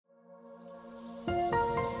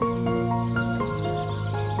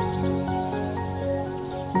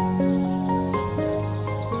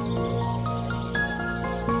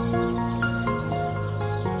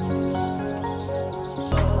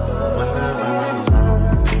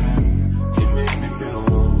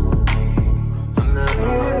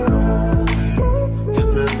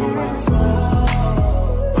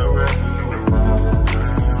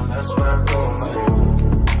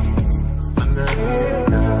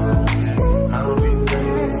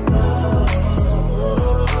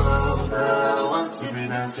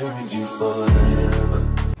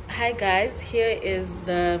Hi guys, here is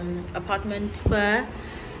the apartment tour.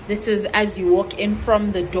 This is as you walk in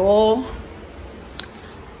from the door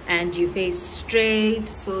and you face straight.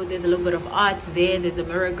 So there's a little bit of art there, there's a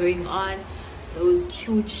mirror going on, those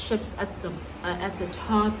cute ships at the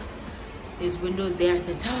top, there's windows there at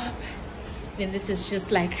the top. Then this is just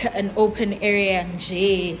like an open area.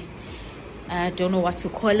 I don't know what to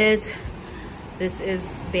call it. This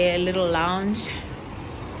is their little lounge,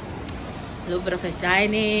 a little bit of a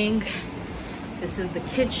dining. This is the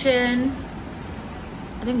kitchen.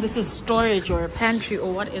 I think this is storage or a pantry,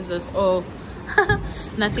 or what is this? Oh,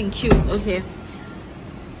 nothing cute. Okay,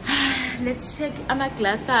 let's check. I'm a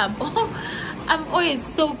glass up. I'm always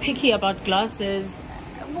so picky about glasses.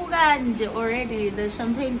 Already the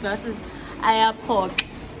champagne glasses I are pork.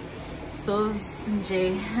 It's those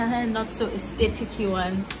not so aesthetic-y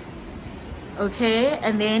ones. Okay,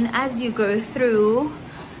 and then as you go through,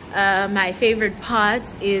 my favorite part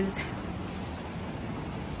is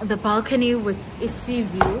the balcony with a sea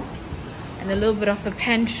view and a little bit of a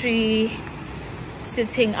pantry,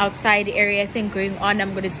 sitting outside area thing going on.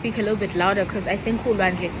 I'm going to speak a little bit louder because I think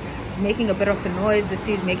Ulwandle is making a bit of a noise. The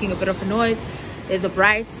sea is making a bit of a noise. There's a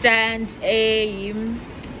braai stand, a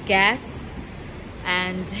gas,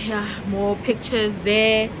 and yeah, more pictures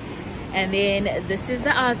there. And then this is the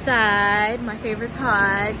outside, my favorite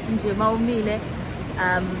part,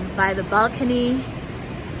 by the balcony.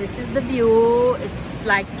 This is the view. It's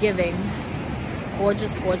like giving.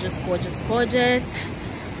 Gorgeous, gorgeous, gorgeous, gorgeous.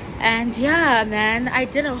 And yeah, man, I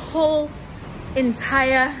did a whole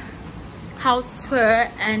entire house tour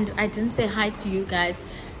and I didn't say hi to you guys.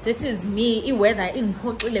 This is me. Weather in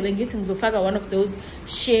one of those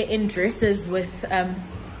sheer-in dresses with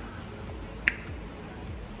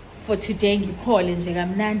for today but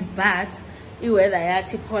iweather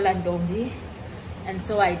yathi phola ntombi, and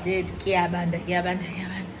so I did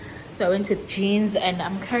so I went with jeans and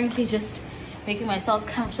I'm currently just making myself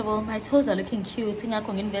comfortable. My toes are looking cute,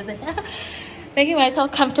 making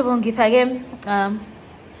myself comfortable. Ngifake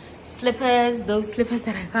slippers, those slippers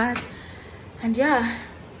that I got, and yeah,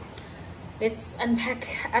 let's unpack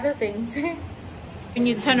other things. When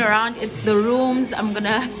you turn around, it's the rooms. I'm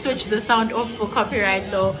gonna switch the sound off for copyright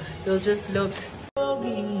though. You'll just look.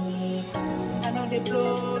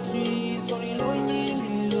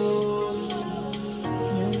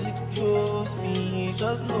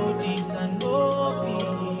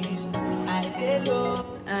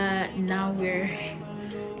 Now we're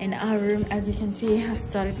in our room. As you can see, I've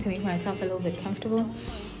started to make myself a little bit comfortable.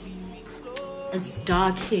 It's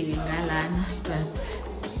dark here in Galan, but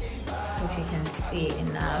if you can see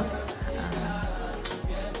enough,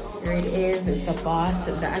 here it is. It's a bath.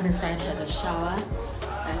 The other side has a shower.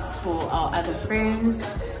 That's for our other friends.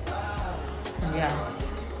 And yeah,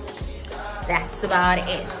 that's about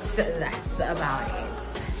it. That's about it.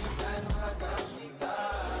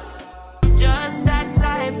 Just that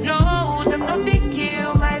life, no, them no fit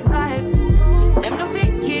kill my vibe. Them no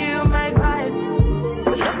fit kill my vibe.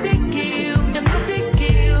 No fit kill, them no fit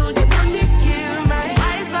kill, them no fit kill my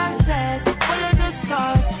eyes. Man said, follow the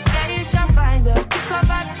stars, yeah you shall find her. It's a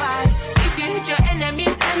bad vibe. If you hit your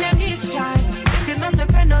enemies, enemies shine. If you not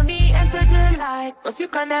depend on me, enter the light. Cause you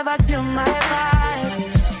can never kill my vibe.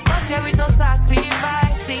 But here with no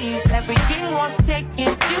sacrifices, everything was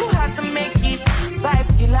taken. You had to make it. Vibe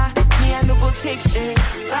killer, me I no go take shit.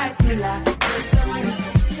 Vibe killer.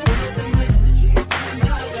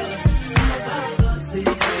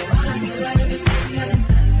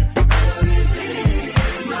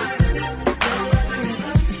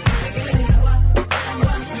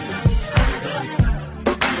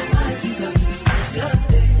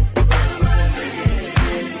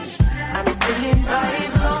 I'm feeling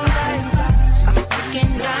vibes all night. I'm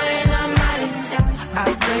taking dynamite. I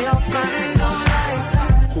play up and all night.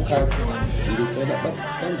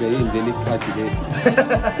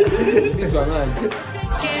 This one, man.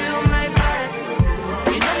 Kill my vibe.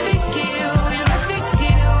 You know they kill, you know they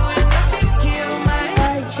kill, you know they kill my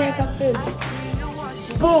vibe. Check out this.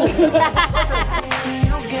 Boom. See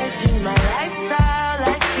you getting my lifestyle. I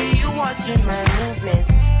see you watching my movements.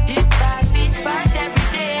 This bad bitch bad every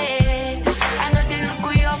day. I know they look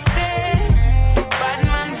at your face. Bad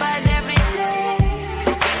man bad every day.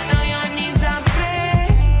 Get on your knees and pray.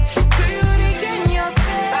 Do you regain your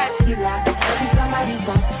faith? Bad killer, every somebody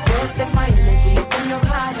come. Don't take my energy from your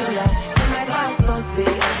cardula. In my past, don't say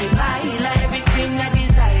I be my healer. Everything I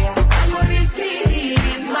desire, I go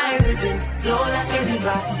receive my rhythm. Flow like a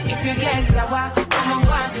river. If you get sour, come on,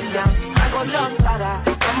 go and sit down. I go just para.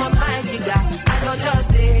 Come on, my jigger. I go just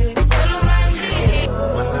stay. Follow my lead.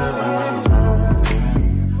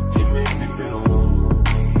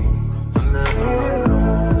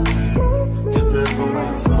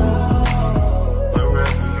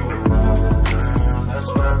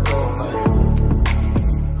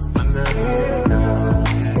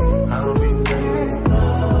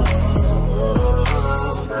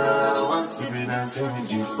 dancing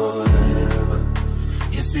with you forever.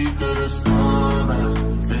 You see through the storm,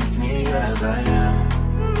 take me as I am.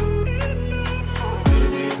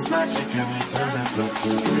 Baby, it's magic every time I look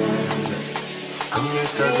together. Come here,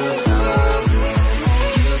 'cause it's time.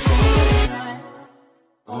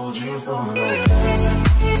 Hold you for me.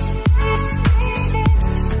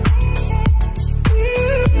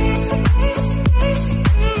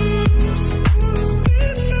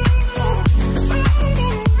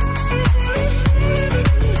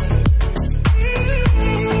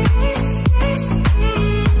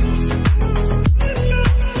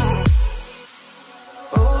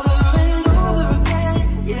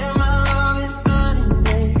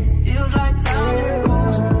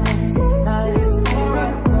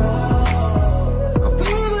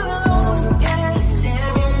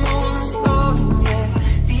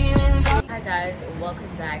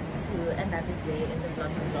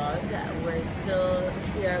 We're still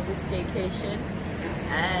here with staycation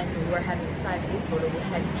and we're having fun. So we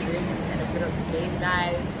had drinks and a bit of game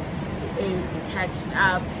night. We ate, we catched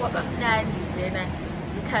up.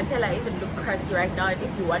 You can't tell I even look crusty right now, and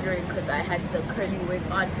if you're wondering, because I had the curly wig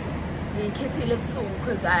on. The keepy lips soon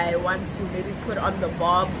because I want to maybe put on the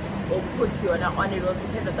bob or put you on it. Will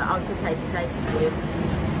depend on the outfits I decide to wear.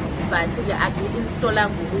 But yeah, I install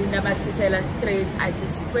straight. I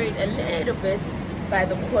just sprayed a little bit by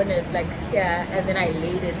the corners like here, and then I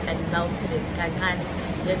laid it and melted it.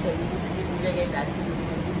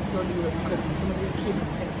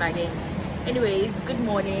 Anyways, good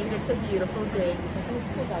morning. It's a beautiful day.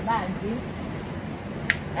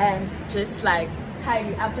 And just like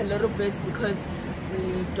tidy up a little bit because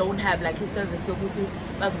we don't have like a service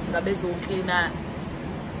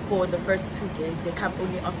for the first 2 days. They come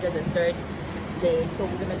only after the 3rd day. So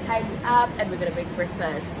we're gonna tidy up and we're gonna make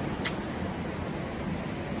breakfast.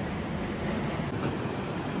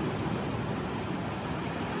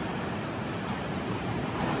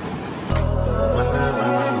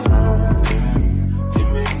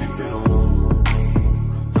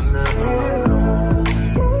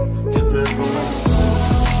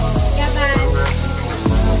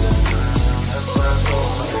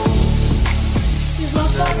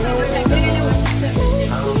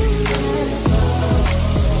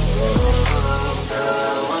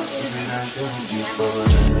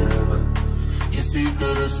 You see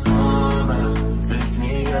through the storm, take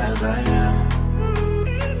me as I am.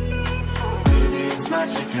 Baby, it's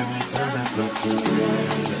magic every time I look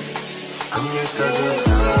together. Come here, 'cause it's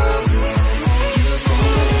time.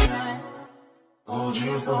 Hold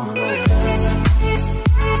you for me.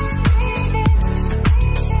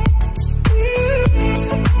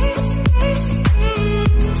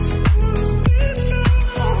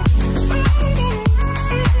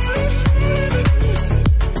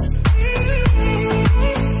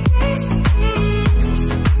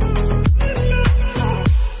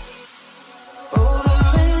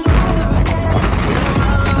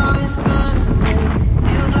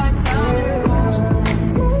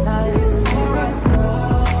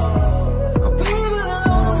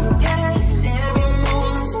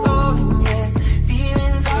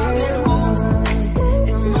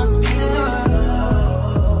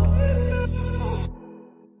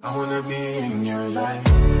 I wanna be in your life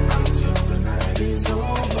until the night is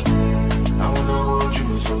over. I wanna hold you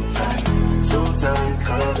so tight,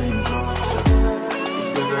 coming closer. It's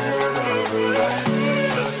been a hell of a ride,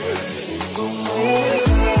 every single moment.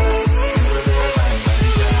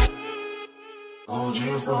 Hold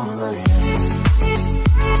you for my hand.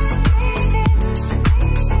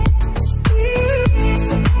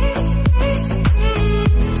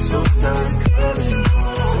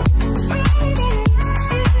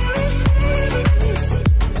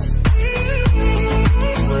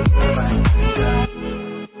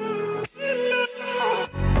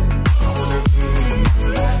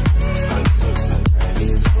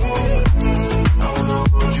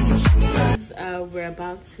 We're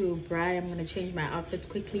about to braai. I'm gonna change my outfit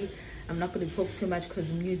quickly. I'm not gonna talk too much because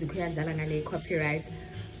music has copyright.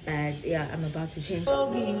 But yeah, I'm about to change. I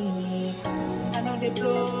know they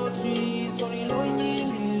blow trees, only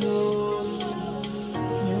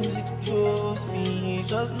music chose me,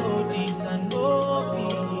 just know this and know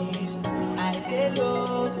peace. I get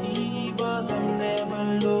lonely, but I'm never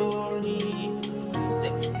lonely.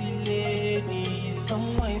 Sexy ladies,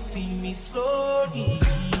 come and feel me slowly.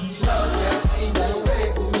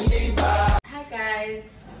 Hi guys,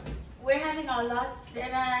 we're having our last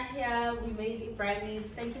dinner here. We made Ibrahim.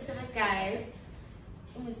 Thank you so much guys,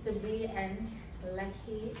 Mr. B and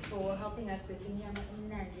Lucky, for helping us with Inyama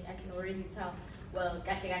Umnandi. I can already tell. Well,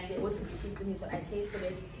 it wasn't cheap, so I tasted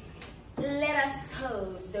it Let us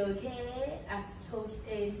toast, okay? Us toast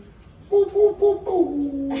in. Boo, boo, boo,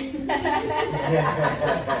 boo. Oh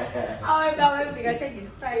my god, because I said it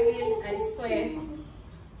fine, I swear.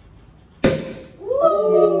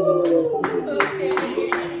 Okay.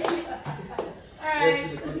 Alright.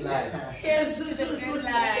 Cheers to the good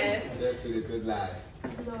life. Cheers to the good life.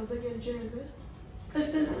 Cheers to the good life.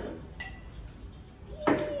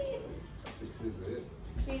 Six is it?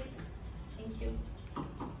 Please. Thank you.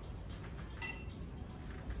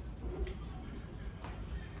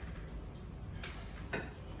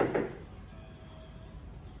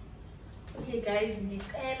 Okay guys,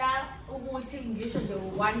 ngicela ukuthi ngisho nje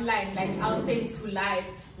one line, like I'll say to life,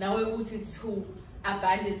 now uthi to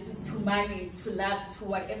abundance, to money, to love, to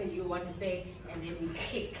whatever you want to say, and then we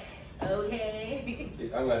click. Okay.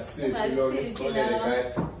 I'm gonna sit, you know, let's call it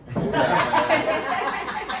guys.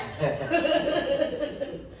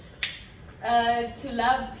 To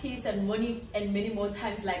love, peace, and money, and many more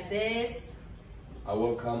times like this. I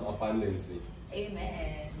welcome abundance.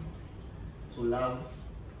 Amen. To love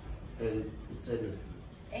and eternity.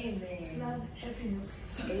 Amen. To love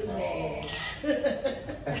happiness. Amen.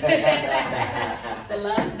 The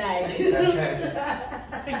last night.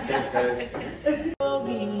 Thanks guys.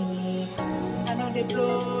 I know they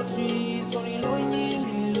blow trees, only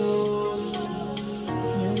lonely below.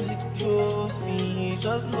 Music chose me,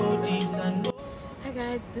 just know this and know. Hi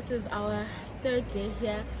guys, this is our third day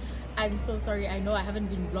here. I'm so sorry, I know I haven't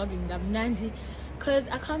been vlogging Nandi because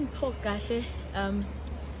I can't talk kahle.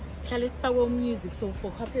 Music, so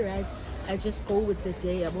for copyright I just go with the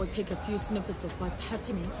day. I will take a few snippets of what's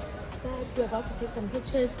happening, but we're about to take some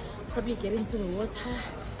pictures, probably get into the water.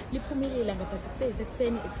 It's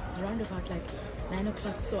around about like 9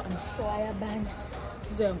 o'clock, so I'm sure I am banned.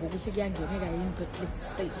 So I'm going to get in, but let's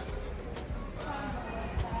see.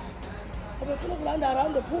 I'm still land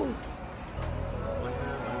around the pool.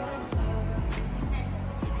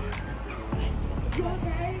 Yo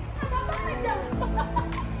guys,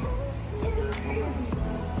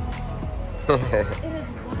 it is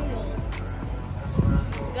wild.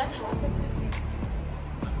 That's awesome.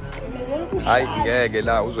 Hayi ngeke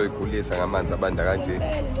la uzoyikhulisa ngamanzi abanda kanje.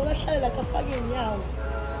 Ngoba hlale la kafake inyawo.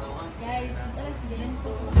 Guys,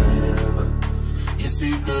 You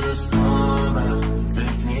see through the storm,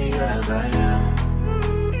 take me as I am.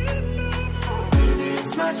 Baby,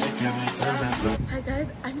 it's magic every time I look. hi guys,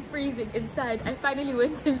 I'm freezing inside. I finally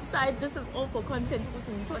went inside. This is all for content.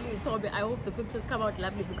 I hope the pictures come out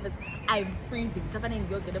lovely because I'm freezing.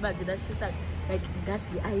 Like that's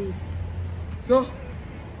the ice. Yo,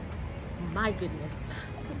 my goodness.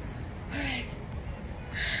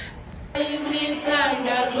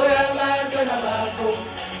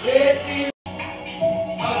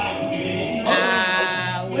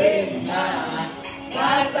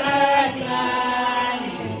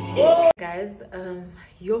 Guys,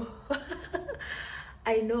 yo,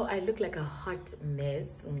 I know I look like a hot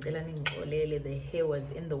mess. The hair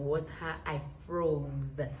was in the water. I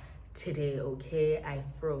froze today, okay? I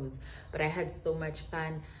froze, but I had so much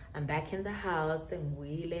fun. I'm back in the house and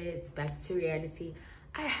it's back to reality.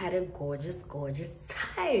 I had a gorgeous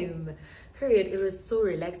time, period. It was so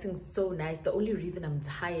relaxing, so nice. The only reason I'm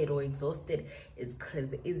tired or exhausted is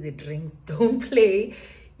because easy drinks don't play.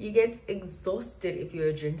 You get exhausted if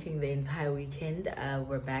you're drinking the entire weekend.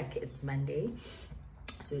 We're back. It's Monday,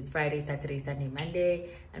 so it's Friday, Saturday, Sunday, Monday,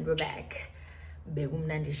 and we're back.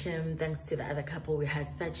 Thanks to the other couple, we had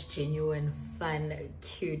such genuine fun,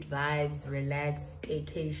 cute vibes, relaxed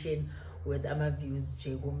staycation with views.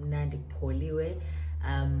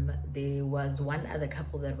 There was one other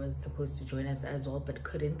couple that was supposed to join us as well but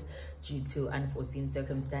couldn't due to unforeseen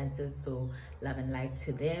circumstances, so love and light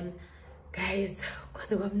to them. Guys,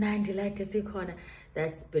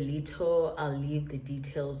 that's Ballito. I'll leave the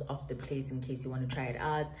details of the place in case you want to try it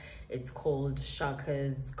out. It's called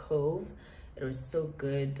Shaka's Cove. It was so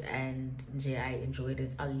good and I enjoyed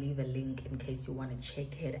it. I'll leave a link in case you want to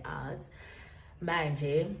check it out.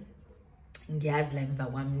 Manje,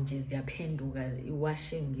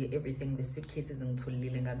 washing everything, the suitcases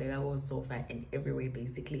ngitholile sofa and everywhere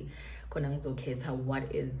basically. What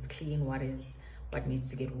is clean, what needs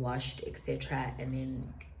to get washed, etc. And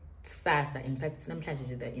then sasa, in fact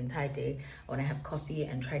the entire day I want to have coffee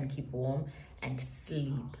and try and keep warm and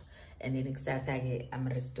sleep. And then I'm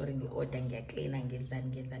restoring the order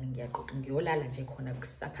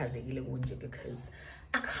because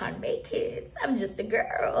I can't make it. I'm just a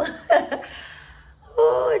girl.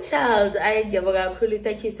 Oh child,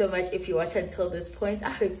 thank you so much if you watch until this point. I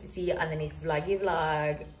hope to see you on the next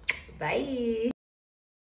vlog. Bye.